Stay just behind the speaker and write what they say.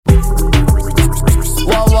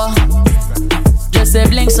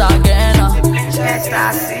Blinkz again. Yes,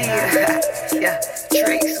 I see you. Yeah,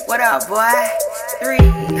 Trixx, what up, boy? 3.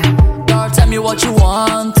 Girl, tell me what you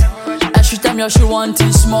want. And she tell me all she want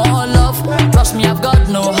is small love. Trust me, I've got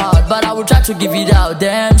no heart, but I will try to give it out.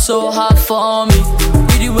 Damn, so hard for me.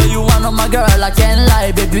 With the way you want on my girl, I can't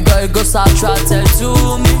lie. Baby girl, go start try tell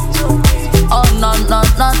to me. Oh, no, no,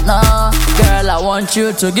 no, no. Girl, I want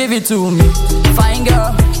you to give it to me. Fine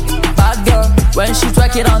girl, bad girl. When she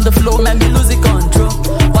twerk it on the floor, man, me lose the control.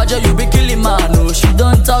 Watch her, you be killing man, oh. She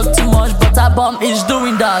don't talk too much, but her bum is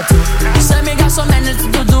doing that too. Say me got so many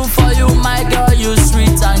to do for you, my girl. You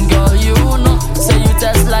sweet and girl, you know. Say you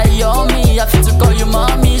test like yummy, I feel to call you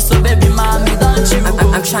mommy. So baby, mommy, don't you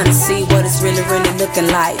I'm trying to see what it's really looking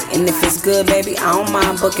like. And if it's good, baby, I don't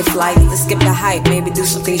mind booking flight. Let's skip the hype, maybe do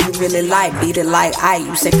some things you really like. Beat it like I,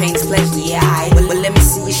 you say pain is pleasure, yeah, I. But let me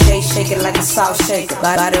see you shake it like a salt shaker.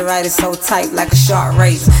 Body right is so tight like a shark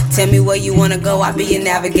razor. Tell me where you wanna go, I'll be your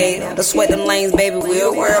navigator. Don't sweat them lanes, baby,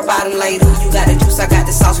 we'll worry about them later. You got the juice, I got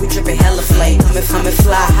the sauce, we drippin' hella flavor. Come and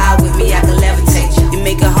fly high with me, I can levitate you. You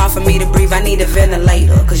make it hard for me to breathe, I need a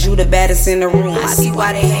ventilator. Cause you the baddest in the room, I see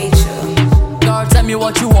why they hate you. Girl, tell me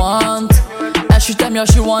what you want. And she tell me all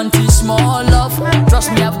she want is small love.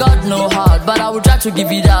 Trust me, I've got no heart, but I will try to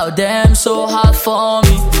give it out. Damn, so hard for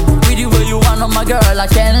me. With the way you want on my girl, I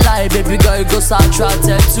can't lie. Baby girl, go start try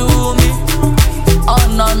tell to me. Oh,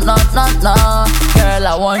 no, no, no, no. Girl,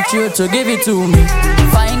 I want you to give it to me.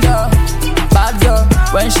 Fine girl, bad girl.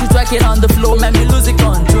 When she twerk it on the floor, man, me lose the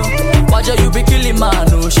control. Watch her, you be killing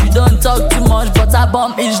man, oh. She don't talk too much, but her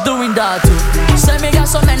bum is doing that too. Say me got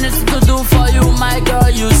so many to do for you, my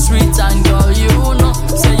girl. You sweet and girl, you know.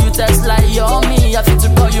 Say you test like yummy, I feel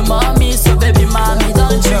to call you mommy. So baby, mommy,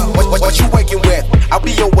 don't you? What you waking with? I'll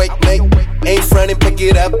be awake, mate. Ain't frontin', pick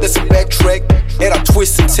it up, that's a back trick. Let our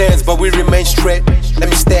twists and turns, but we remain straight. Let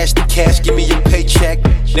me stash the cash, give me your paycheck.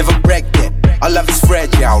 Never break that, our love is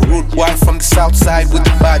fragile. Rude boy from the south side with the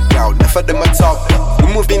bad girl. Never them a talk,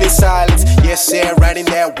 we moving in silence. Yes, sir, riding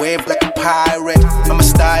that wave like a pirate. I'm a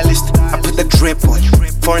stylist, I put the drip on you.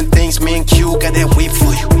 Foreign things, me and Q got that whip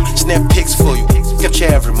for you. Snap pics for you, capture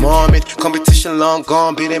every moment. Competition long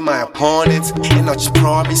gone, beating my opponents. And I just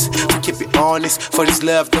promise, we keep it honest. For this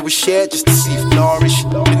love that we share, just to see it flourish.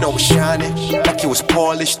 You know we're shining, like it was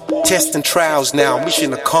polished. Testing trials now,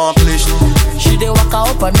 mission accomplished. She dey walk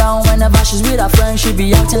her up and down whenever she's with her friends. She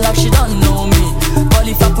be acting like she don't know me. But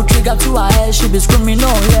if I put trigger to her head, she be screaming,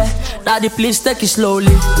 oh yeah. Daddy, please take it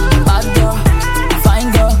slowly. Bad girl,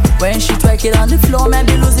 fine girl. When she twerk it on the floor,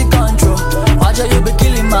 maybe lose the control. Watch her, you be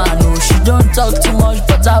killing man, oh. She don't talk too much,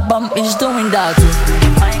 but her bum is doing that too.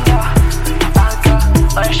 Fine girl, bad girl.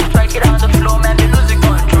 When she twerk it on the floor, maybe lose